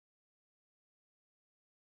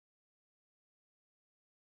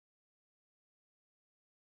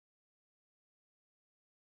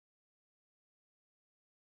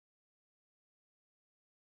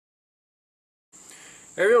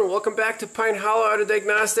Hey everyone, welcome back to Pine Hollow Auto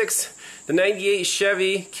Diagnostics. The 98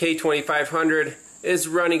 Chevy K2500 is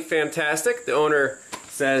running fantastic. The owner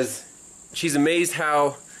says she's amazed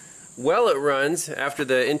how well it runs after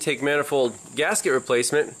the intake manifold gasket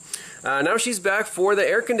replacement. Now she's back for the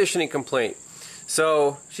air conditioning complaint.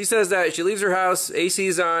 So she says that she leaves her house, AC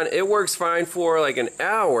is on, it works fine for like an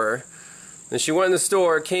hour. Then she went in the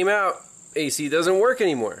store, came out, AC doesn't work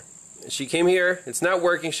anymore. She came here, it's not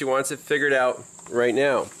working, she wants it figured out right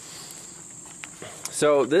now.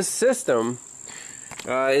 So this system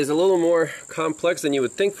is a little more complex than you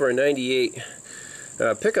would think for a 98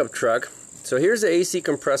 pickup truck. So here's the AC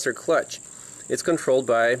compressor clutch. It's controlled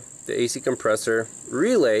by the AC compressor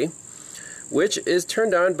relay, which is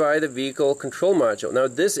turned on by the vehicle control module. Now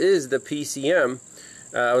this is the PCM.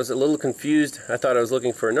 I was a little confused. I thought I was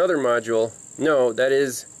looking for another module. No, that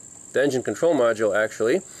is the engine control module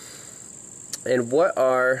actually. And what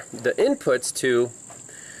are the inputs to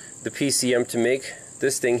the PCM to make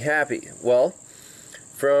this thing happy? Well,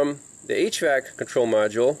 from the HVAC control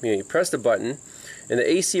module, you press the button and the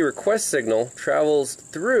AC request signal travels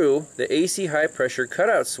through the AC high pressure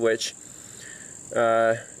cutout switch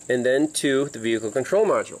and then to the vehicle control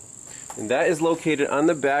module. And that is located on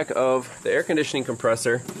the back of the air conditioning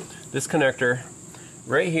compressor. This connector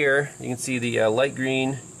right here, you can see the light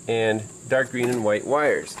green and dark green and white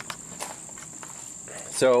wires.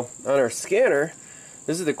 So on our scanner,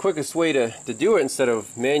 this is the quickest way to do it instead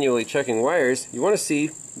of manually checking wires. You want to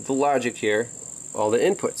see the logic here, all the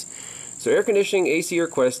inputs. So air conditioning AC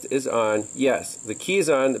request is on, yes. The key is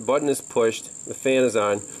on, the button is pushed, the fan is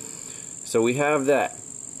on. So we have that.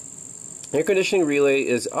 Air conditioning relay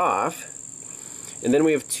is off. And then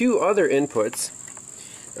we have two other inputs.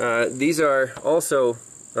 These are also,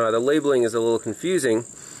 the labeling is a little confusing.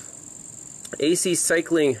 AC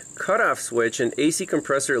cycling cutoff switch and AC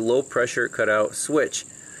compressor low pressure cutout switch.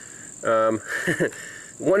 One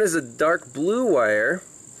is a dark blue wire,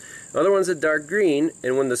 other one's a dark green,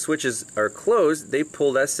 and when the switches are closed, they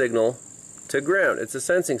pull that signal to ground. It's a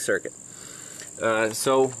sensing circuit.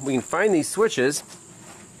 So we can find these switches.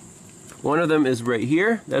 One of them is right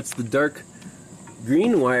here. That's the dark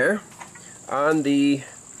green wire on the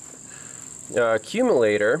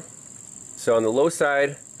accumulator. So on the low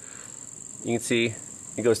side, you can see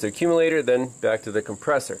it goes to the accumulator, then back to the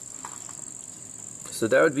compressor. So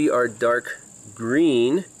that would be our dark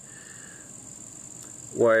green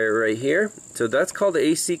wire right here. So that's called the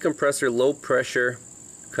AC compressor low pressure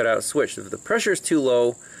cutout switch. If the pressure is too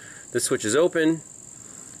low, the switch is open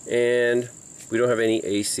and we don't have any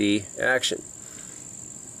AC action.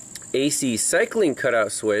 AC cycling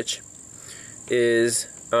cutout switch is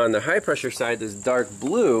on the high pressure side, this dark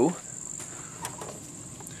blue.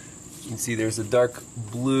 You can see there's a dark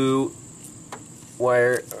blue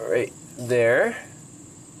wire right there.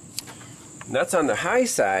 And that's on the high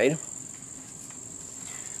side.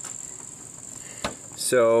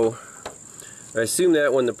 So I assume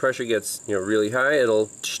that when the pressure gets really high, it'll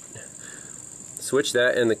switch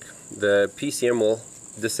that and the PCM will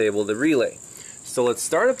disable the relay. So let's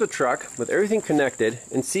start up the truck with everything connected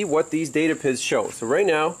and see what these data pins show. So right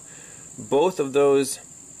now, both of those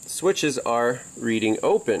switches are reading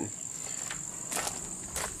open.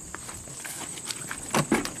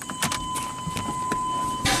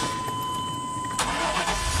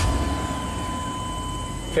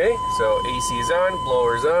 Okay, so AC is on,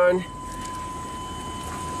 blower's on.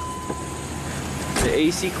 The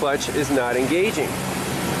AC clutch is not engaging.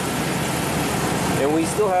 And we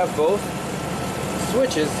still have both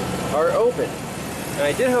switches are open. And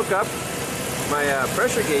I did hook up my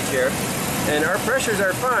pressure gauge here, and our pressures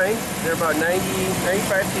are fine. They're about 90,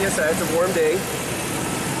 95 psi. It's a warm day.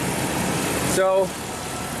 So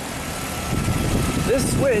this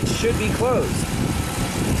switch should be closed.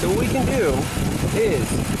 So what we can do is,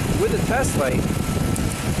 with a test light,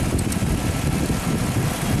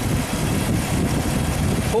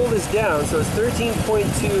 pull this down. So it's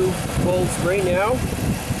 13.2 volts right now.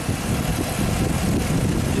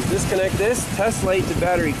 Just disconnect this, test light to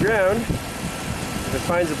battery ground. If it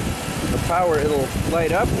finds a power, it'll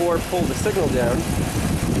light up or pull the signal down.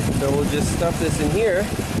 So we'll just stuff this in here.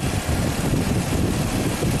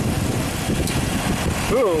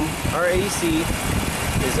 Boom, our AC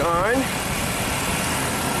is on.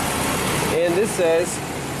 And this says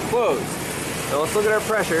closed. Now let's look at our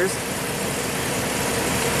pressures.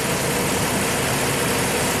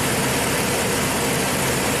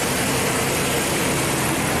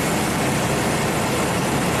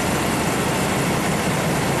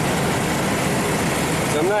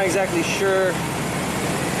 So I'm not exactly sure,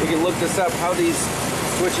 we can look this up, how these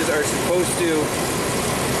switches are supposed to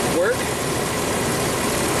work.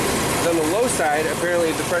 on the low side, apparently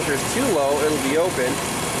if the pressure is too low, it'll be open.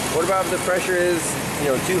 What about if the pressure is,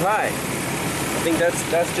 too high? I think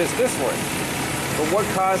that's just this one. But what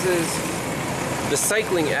causes the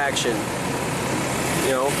cycling action?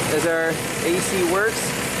 As our AC works,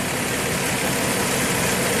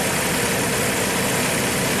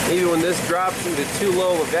 maybe when this drops into too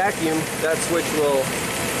low of a vacuum, that switch will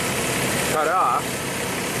cut off,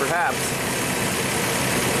 perhaps.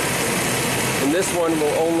 And this one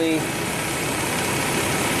will only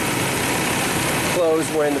close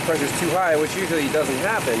when the pressure is too high, which usually doesn't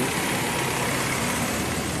happen.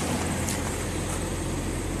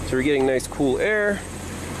 So we're getting nice cool air,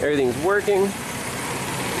 everything's working.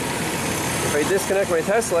 If I disconnect my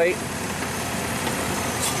test light,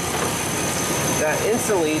 that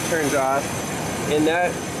instantly turns off, and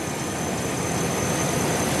that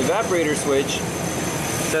evaporator switch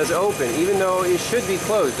says open, even though it should be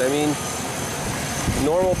closed. I mean,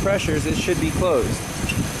 normal pressures, it should be closed.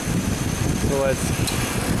 So let's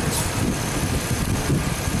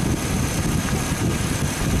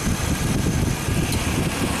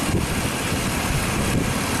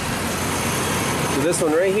this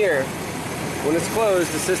one right here, when it's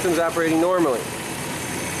closed, the system's operating normally.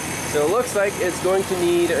 So it looks like it's going to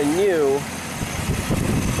need a new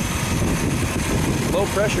low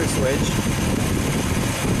pressure switch.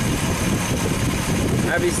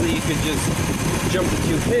 Obviously you could just jump the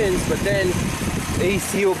 2 pins, but then the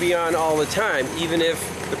AC will be on all the time. Even if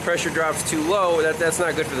the pressure drops too low, that's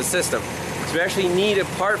not good for the system. So we actually need a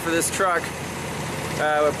part for this truck,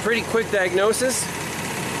 a pretty quick diagnosis.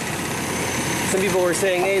 Some people were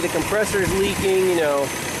saying, hey, the compressor is leaking,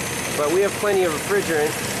 but we have plenty of refrigerant.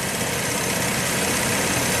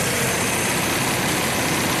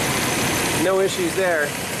 No issues there.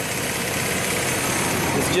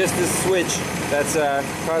 It's just this switch that's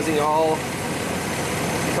causing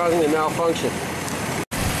the malfunction.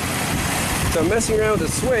 So I'm messing around with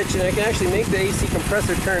the switch, and I can actually make the AC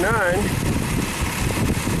compressor turn on.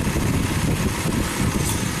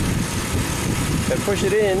 If I push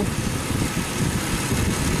it in,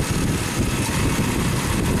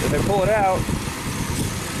 if I pull it out,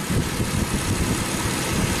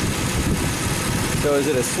 so is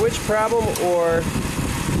it a switch problem or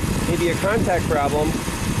maybe a contact problem?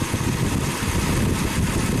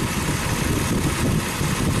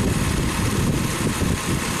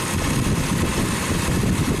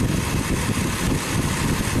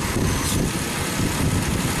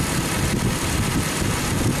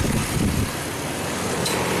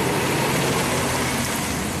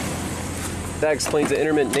 That explains the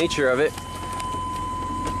intermittent nature of it.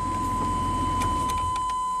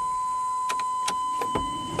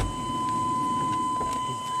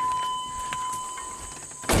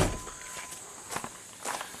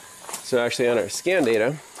 So actually on our scan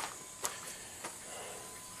data,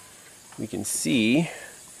 we can see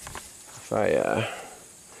if I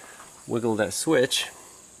wiggle that switch,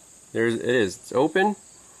 there it is, it's open.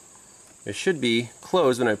 It should be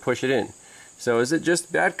closed when I push it in. So is it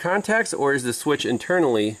just bad contacts, or is the switch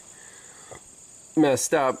internally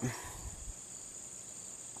messed up?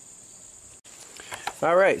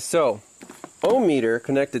 Alright, so ohm meter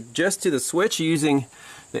connected just to the switch using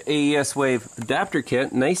the AES Wave adapter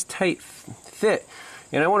kit, nice tight fit.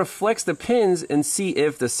 And I want to flex the pins and see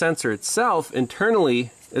if the sensor itself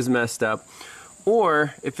internally is messed up,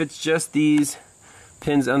 or if it's just these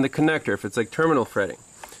pins on the connector, if it's like terminal fretting.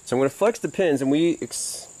 So I'm going to flex the pins, and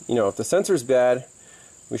if the sensor's bad,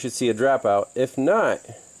 we should see a dropout. If not,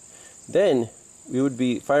 then we would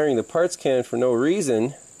be firing the parts can for no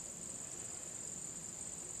reason.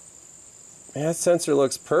 Man, that sensor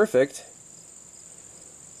looks perfect.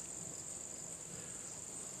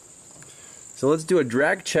 So let's do a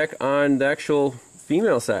drag check on the actual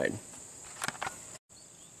female side.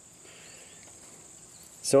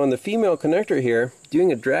 So on the female connector here,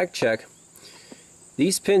 doing a drag check,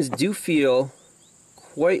 these pins do feel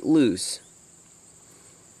quite loose.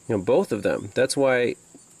 Both of them. That's why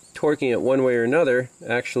torquing it one way or another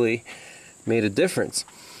actually made a difference.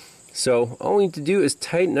 So all we need to do is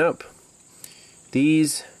tighten up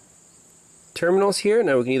these terminals here.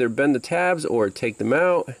 Now we can either bend the tabs or take them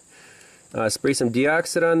out, spray some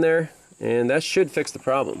deoxit on there, and that should fix the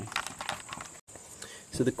problem.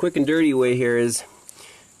 So the quick and dirty way here is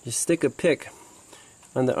just stick a pick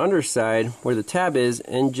on the underside where the tab is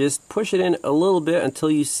and just push it in a little bit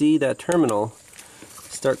until you see that terminal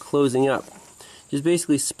start closing up. Just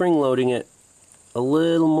basically spring loading it a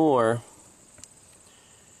little more.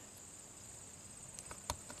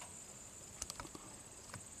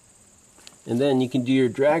 And then you can do your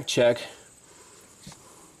drag check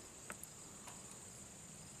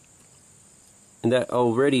and that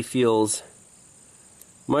already feels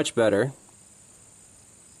much better.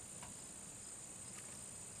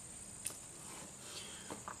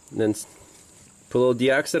 And then put a little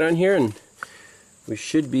deoxit on here and we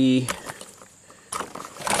should be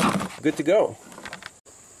good to go.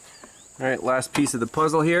 Alright, last piece of the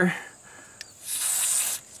puzzle here.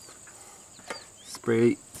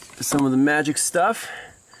 Spray some of the magic stuff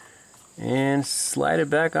and slide it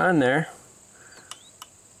back on there.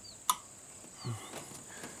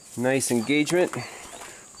 Nice engagement.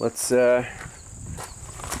 Let's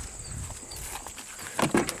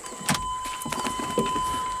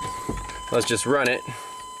just run it.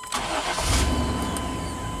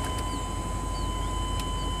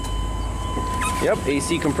 Yep,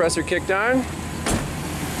 AC compressor kicked on.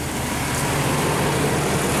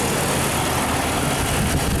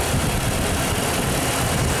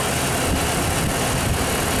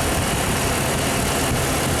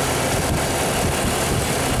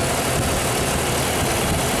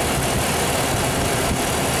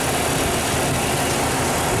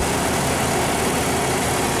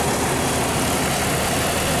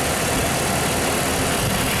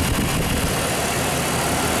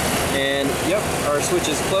 And yep, our switch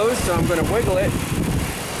is closed, so I'm going to wiggle it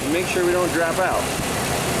and make sure we don't drop out.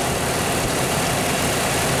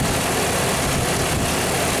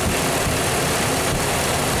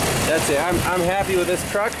 That's it. I'm happy with this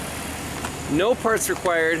truck. No parts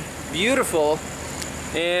required. Beautiful.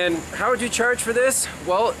 And how would you charge for this?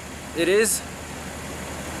 Well, it is,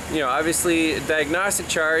 you know, obviously a diagnostic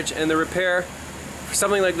charge, and the repair for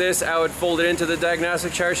something like this, I would fold it into the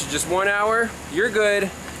diagnostic charge to just 1 hour. You're good.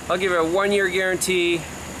 I'll give you a 1-year guarantee.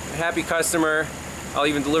 Happy customer. I'll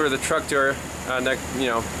even deliver the truck to her. And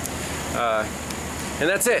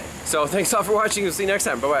that's it. So thanks all for watching. We'll see you next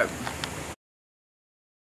time. Bye bye.